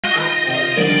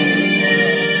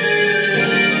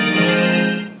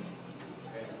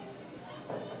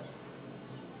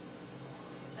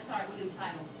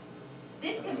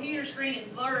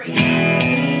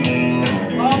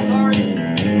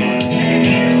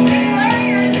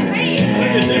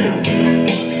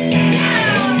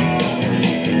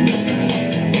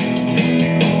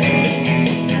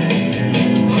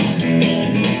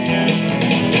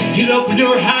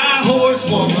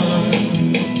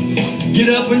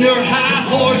on your high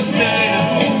horse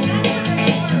now.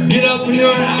 Get up on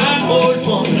your high horse,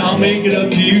 woman, I'll make it up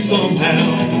to you somehow.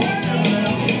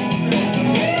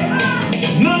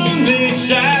 Moonlit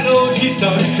shadows, she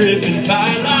starts tripping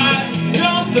firelight.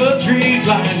 Jump the trees,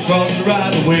 lying across the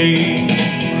right of way.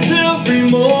 Silvery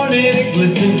morning, it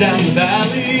glistens down the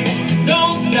valley.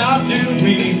 Don't stop to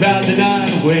read about the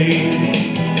night away.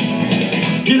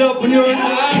 Get up on your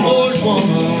high horse,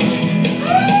 woman.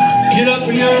 Get up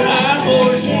on your high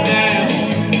horse now.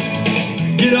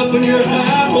 Get up on your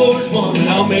high horse, woman,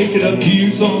 I'll make it up to you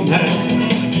somehow.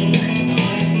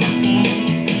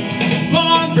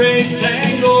 Long braids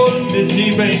tangled,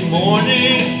 misty rain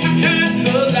morning. Cast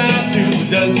the light through the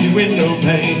dusty window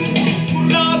pane.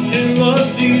 Lost and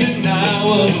lusty, denial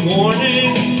was a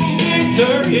warning. Sticks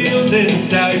her heels in a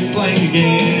stag's flank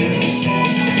again.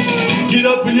 Get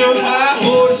up on your high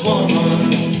horse, woman.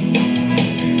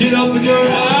 Get up on your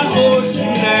high horse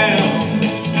now.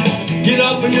 Get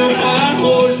up on your high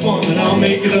horse, woman, I'll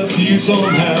make it up to you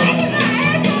somehow.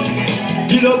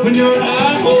 Get up on your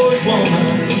high horse,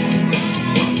 woman.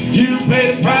 You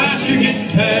pay the price, you get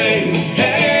to pay.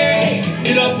 Hey,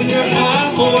 get up on your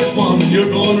high horse, woman, you're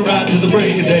going to ride to the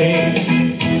break of day.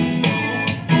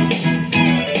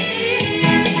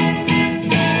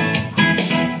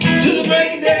 To the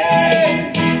break of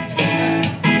day.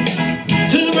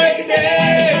 To the break of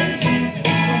day.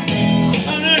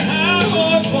 On your high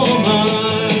horse, woman.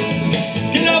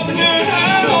 Get up on your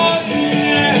high horse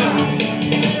now.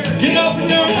 Get up on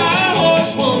your high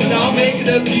horse, woman, I'll make it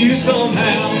up to you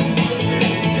somehow.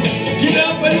 Get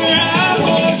up on your high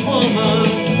horse, woman.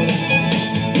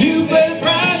 You pay the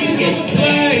price, you get to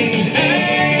play.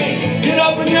 Hey, get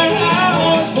up on your high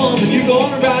horse, woman, you're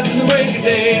gonna ride to the break of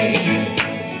day.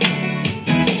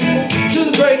 To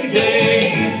the break of day.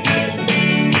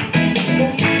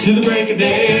 To the break of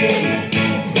day.